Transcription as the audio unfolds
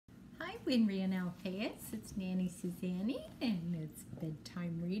Winry and Alphaeus. It's Nanny Suzanny, and it's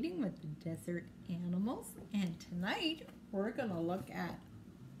bedtime reading with the desert animals. And tonight we're going to look at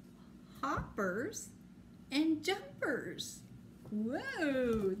hoppers and jumpers.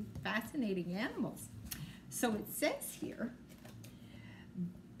 Whoa, fascinating animals. So it says here,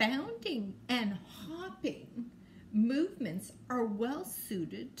 bounding and hopping movements are well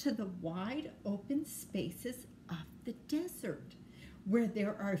suited to the wide open spaces of the desert, where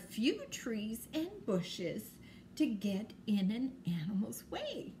there are few trees and bushes to get in an animal's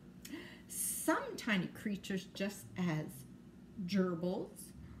way. Some tiny creatures, just as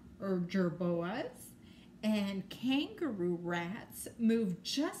gerbils or jerboas and kangaroo rats, move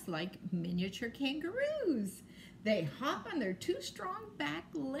just like miniature kangaroos. They hop on their two strong back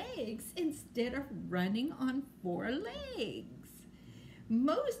legs instead of running on four legs.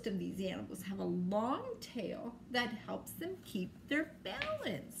 Most of these animals have a long tail that helps them keep their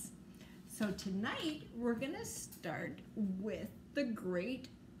balance. So tonight we're going to start with the great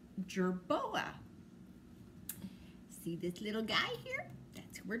jerboa. See this little guy here?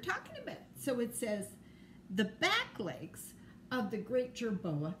 That's who we're talking about. So it says, the back legs of the great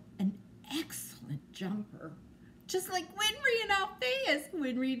jerboa, an excellent jumper. Just like Winry and Alphaeus.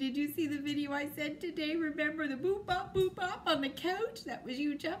 Winry, did you see the video I said today? Remember the boop bop on the couch? That was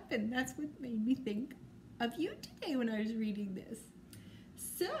you jumping. That's what made me think of you today when I was reading this.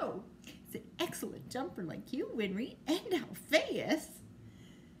 So, it's an excellent jumper like you, Winry, and Alphaeus.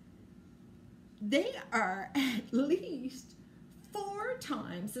 They are at least 4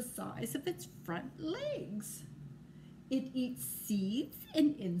 times the size of its front legs. It eats seeds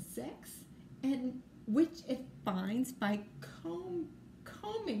and insects, and which it finds by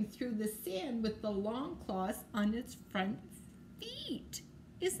combing through the sand with the long claws on its front feet.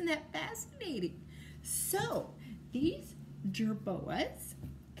 Isn't that fascinating? So, these jerboas,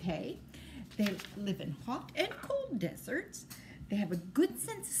 okay, they live in hot and cold deserts. They have a good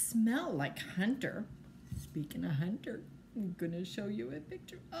sense of smell like Hunter. Speaking of Hunter, I'm going to show you a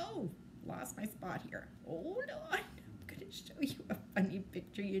picture. Oh, lost my spot here. Hold on. I'm going to show you a funny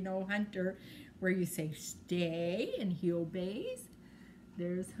picture. You know Hunter, where you say stay and he obeys.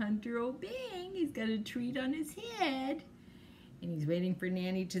 There's Hunter obeying. He's got a treat on his head. And he's waiting for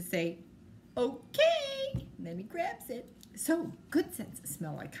Nanny to say, okay. And then he grabs it. So, good sense of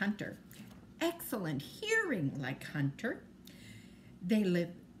smell like Hunter. Excellent hearing like Hunter. They live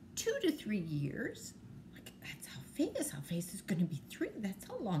 2 to 3 years. Like, that's Alphaeus. Alphaeus is going to be 3. That's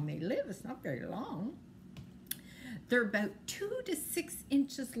how long they live. It's not very long. They're about 2 to 6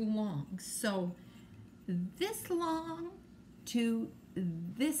 inches long. So this long to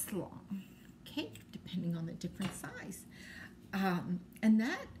this long, okay, depending on the different size. And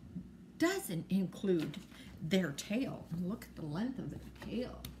that doesn't include their tail. And look at the length of their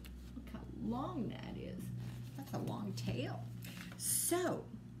tail. Look how long that is. That's a long tail. So,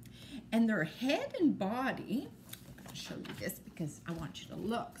 and their head and body, I'm going to show you this because I want you to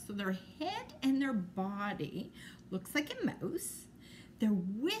look. So their head and their body looks like a mouse. Their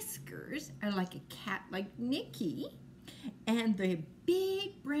whiskers are like a cat like Nicky. And the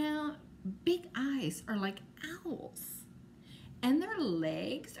big eyes are like owls. And their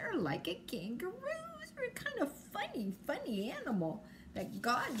legs are like a kangaroo's. They're a kind of funny animal that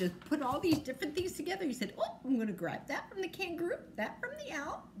God just put all these different things together. He said, oh, I'm going to grab that from the kangaroo, that from the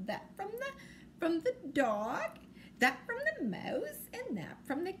owl, that from the dog, that from the mouse, and that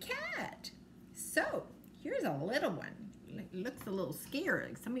from the cat. So, here's a little one. It looks a little scared,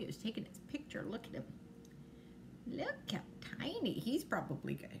 like somebody was taking his picture. Look at him. Look how tiny. He's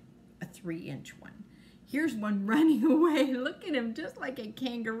probably a 3-inch one. Here's one running away. Look at him, just like a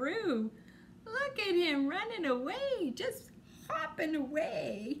kangaroo. Look at him running away, just hopping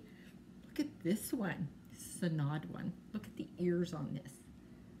away. Look at this one. This is an odd one. Look at the ears on this.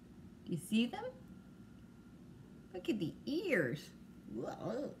 Do you see them? Look at the ears.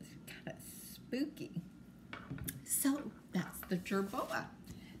 Whoa, it's kind of spooky. So that's the jerboa.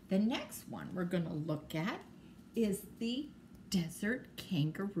 The next one we're going to look at is the desert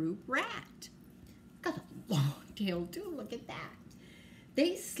kangaroo rat. Got a long tail too. Look at that.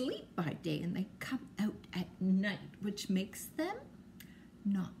 They sleep by day and they come out at night, which makes them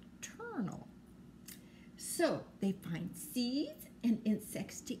nocturnal. So they find seeds and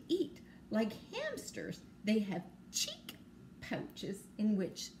insects to eat. Like hamsters, they have cheek pouches in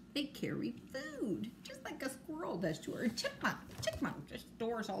which they carry food, just like a squirrel does to her. Chipmunk just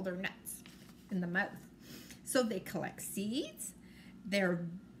stores all their nuts in the mouth. So they collect seeds. They're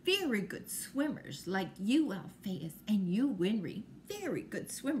very good swimmers, like you, Alphaeus, and you, Winry. Very good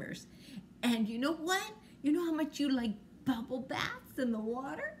swimmers. And you know what? You know how much you like bubble baths in the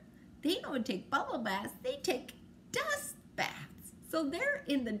water? they don't take bubble baths, they take dust baths. So they're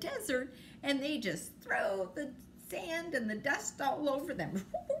in the desert and they just throw the sand and the dust all over them.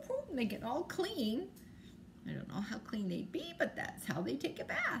 And they get all clean. I don't know how clean they'd be, but that's how they take a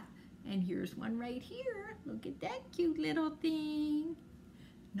bath. And here's one right here. Look at that cute little thing.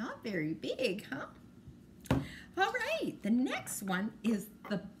 Not very big, huh? All right, the next one is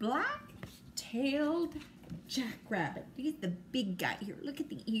the black-tailed jackrabbit. He's the big guy here. Look at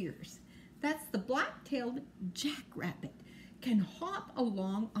the ears. That's the black-tailed jackrabbit. Can hop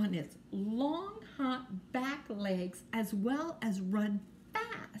along on its long, hot back legs as well as run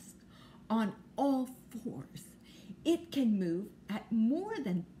fast on all fours. It can move at more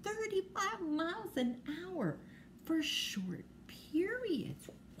than 35 miles an hour for short periods.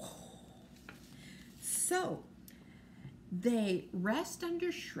 Whoa. So, they rest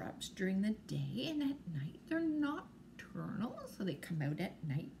under shrubs during the day, and at night they're nocturnal, so they come out at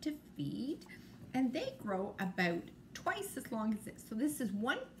night to feed, and they grow about twice as long as this. So this is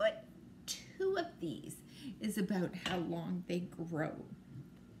 1 foot. 2 of these is about how long they grow.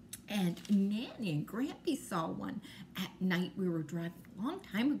 And Nanny and Grampy saw one at night. We were driving a long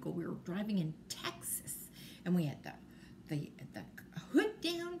time ago. We were driving in Texas, and we had the hood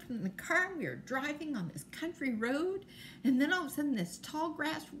down from the car. And we were driving on this country road, and then all of a sudden, this tall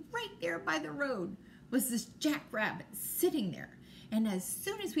grass right there by the road was this jackrabbit sitting there. And as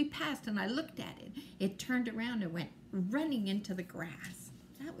soon as we passed and I looked at it, it turned around and went running into the grass.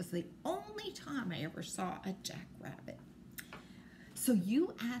 That was the only time I ever saw a jackrabbit. So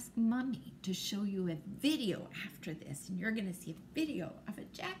you asked Mommy to show you a video after this, and you're going to see a video of a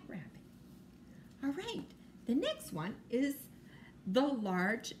jackrabbit. All right, the next one is the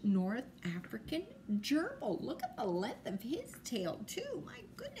large North African gerbil. Look at the length of his tail, too. My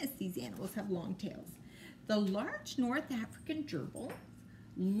goodness, these animals have long tails. The large North African gerbil,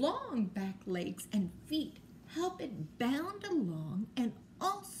 long back legs and feet help it bound along and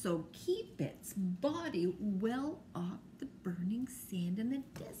also keep its body well off the burning sand in the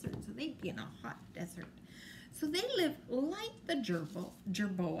desert. So they'd be in a hot desert. So they live like the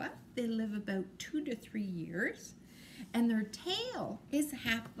jerboa. They live about 2 to 3 years. And their tail is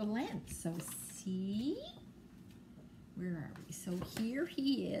half the length. So see? Where are we? So here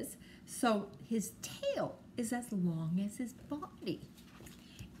he is. So his tail is as long as his body.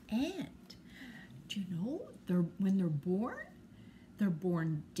 And do you know, when they're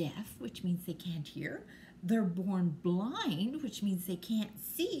born deaf, which means they can't hear. They're born blind, which means they can't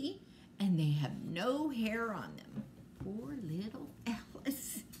see. And they have no hair on them. Poor little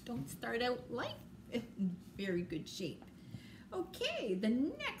Alice. Don't start out life in very good shape. Okay, the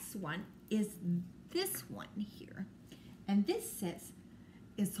next one is this one here. And this says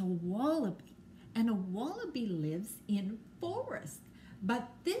it's a wallaby. And a wallaby lives in forests. But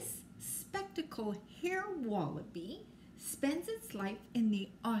this spectacle hair wallaby spends its life in the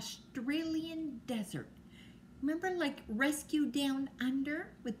Australian desert. Remember, like Rescue Down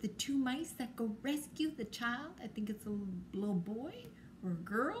Under with the 2 mice that go rescue the child? I think it's a little boy or a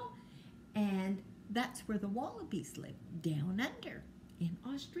girl. And that's where the wallabies live, down under in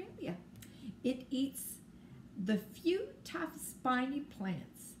Australia. It eats the few tough spiny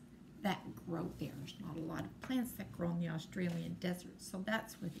plants that grow there. There's not a lot of plants that grow in the Australian desert, so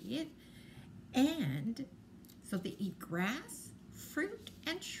that's what they eat. And so they eat grass, fruit,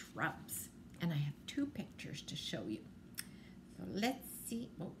 and shrubs. And I have 2 pictures to show you. So let's see.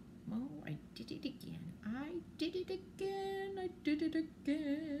 Oh, I did it again. I did it again. I did it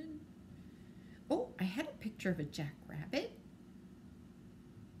again. Oh, I had a picture of a jackrabbit.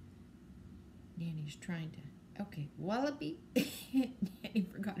 Nanny's trying to, okay, wallaby. Nanny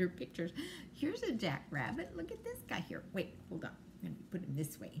forgot her pictures. Here's a jackrabbit. Look at this guy here. Wait, hold on. I'm going to put him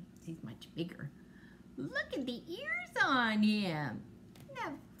this way. He's much bigger. Look at the ears on him. Isn't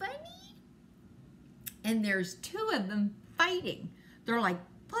that funny? And there's 2 of them fighting. They're like,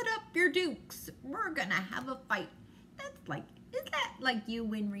 put up your dukes. We're going to have a fight. That's like, is that like you,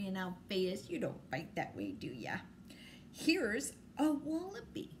 Winry and Alphaeus? You don't fight that way, do ya? Here's a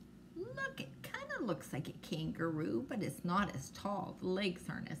wallaby. Look, it kind of looks like a kangaroo, but it's not as tall. The legs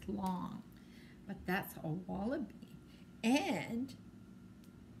aren't as long. But that's a wallaby. And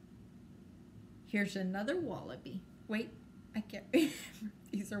here's another wallaby. Wait, I can't remember.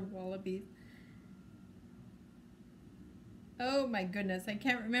 These are wallabies. Oh my goodness, I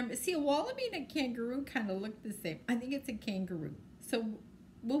can't remember. See, a wallaby and a kangaroo kind of look the same. I think it's a kangaroo. So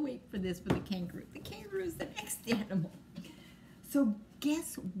we'll wait for this for the kangaroo. The kangaroo is the next animal. So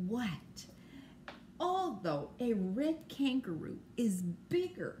guess what? Although a red kangaroo is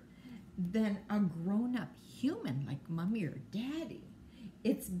bigger than a grown-up human like Mommy or Daddy,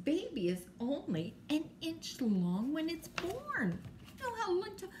 its baby is only an inch long when it's born. You know how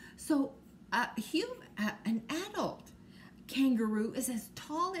little. So an adult kangaroo is as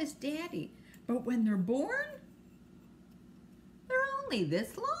tall as Daddy, but when they're born, they're only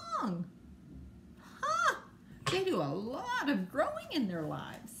this long. Huh? They do a lot of growing in their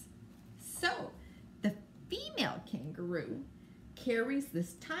lives. So the female kangaroo carries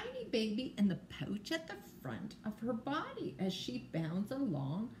this tiny baby in the pouch at the front of her body as she bounds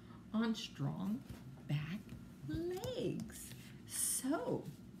along on strong back legs. So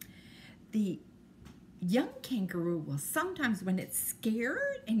the young kangaroo will sometimes, when it's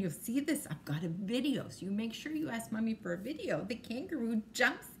scared, and you'll see this, I've got a video, so you make sure you ask Mommy for a video. The kangaroo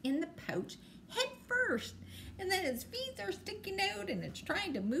jumps in the pouch head first, and then its feet are sticking out, and it's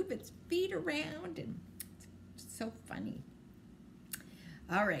trying to move its feet around, and it's so funny.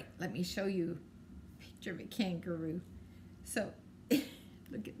 All right, let me show you a picture of a kangaroo. So,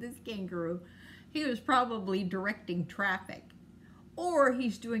 look at this kangaroo. He was probably directing traffic, or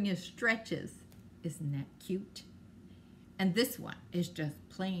he's doing his stretches. Isn't that cute? And this one is just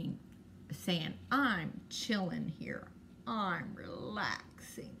plain saying, I'm chilling here. I'm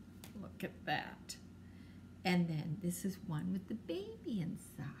relaxing. Look at that. And then this is one with the baby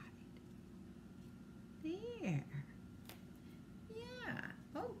inside. There. Yeah,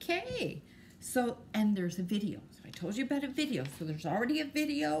 okay. So, and there's a video. So I told you about a video. So there's already a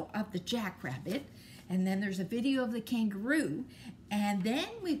video of the jackrabbit, and then there's a video of the kangaroo, and then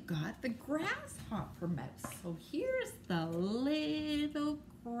we've got the grasshopper mouse. So here's the little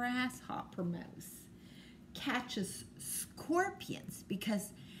grasshopper mouse. Catches scorpions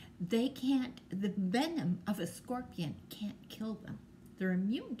because they can't, the venom of a scorpion can't kill them. They're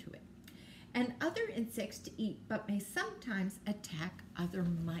immune to it. And other insects to eat, but may sometimes attack other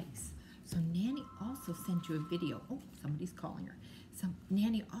mice. So Nanny also sent you a video. Oh, somebody's calling her. So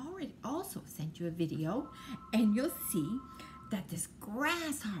Nanny already also sent you a video, and you'll see that this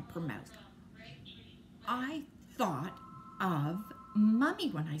grasshopper mouse, I thought of Mommy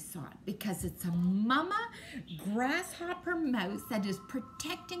when I saw it, because it's a mama grasshopper mouse that is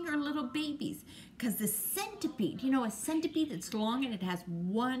protecting her little babies. Because the centipede, you know, a centipede that's long and it has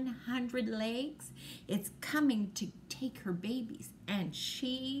 100 legs, it's coming to take her babies, and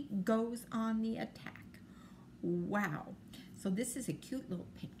she goes on the attack. Wow. So this is a cute little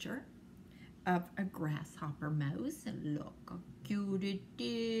picture of a grasshopper mouse, and look how cute it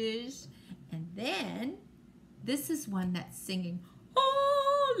is. And then this is one that's singing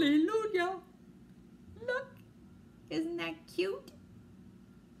hallelujah. Look, isn't that cute?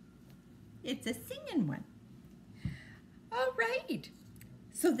 It's a singing one. All right,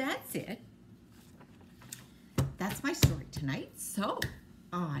 so that's it. That's my story tonight. So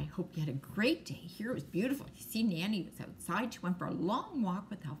I hope you had a great day. Here it was beautiful. You see, Nanny was outside. She went for a long walk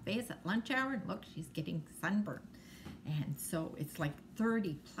with Alphaeus at lunch hour, and look, she's getting sunburned. And so it's like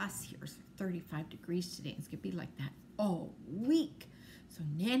 30 plus here, so 35 degrees today. It's gonna be like that all week. So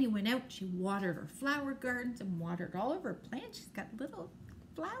Nanny went out, she watered her flower gardens and watered all of her plants. She's got little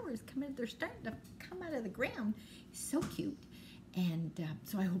flowers coming, they're starting to come out of the ground. It's so cute. And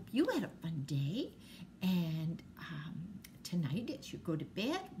so I hope you had a fun day. And tonight, as you go to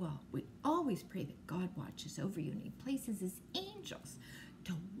bed, well, we always pray that God watches over you, and He places His angels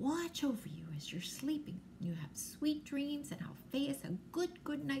to watch over you as you're sleeping. You have sweet dreams, and Alphaeus a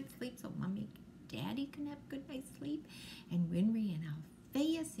good night's sleep, so Mommy, Daddy can have good night's sleep, and Winry and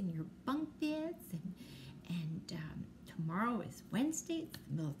Alphaeus in your bunk beds, and tomorrow is Wednesday, it's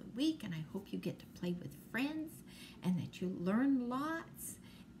the middle of the week, and I hope you get to play with friends, and that you learn lots.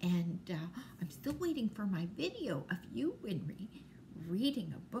 And I'm still waiting for my video of you, Winry,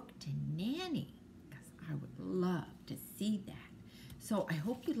 reading a book to Nanny, because I would love to see that. So I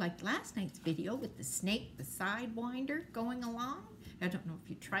hope you liked last night's video with the snake, the sidewinder going along. I don't know if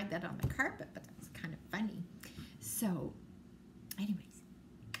you tried that on the carpet, but that was kind of funny. So anyways,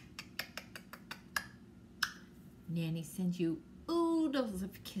 Nanny sends you oodles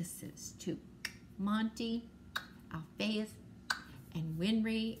of kisses to Monty, Alphaeus, and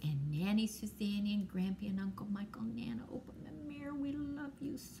Winry, and Nanny Suzanny, and Grampy, and Uncle Michael. Nana, open the mirror. We love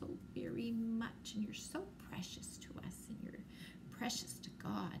you so very much, and you're so precious to us, and you're precious to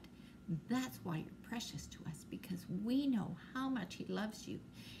God. That's why you're precious to us, because we know how much He loves you,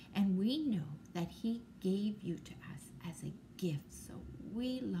 and we know that He gave you to us as a gift. So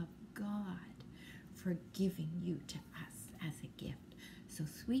we love God for giving you to us as a gift. So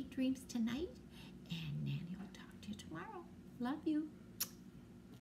sweet dreams tonight.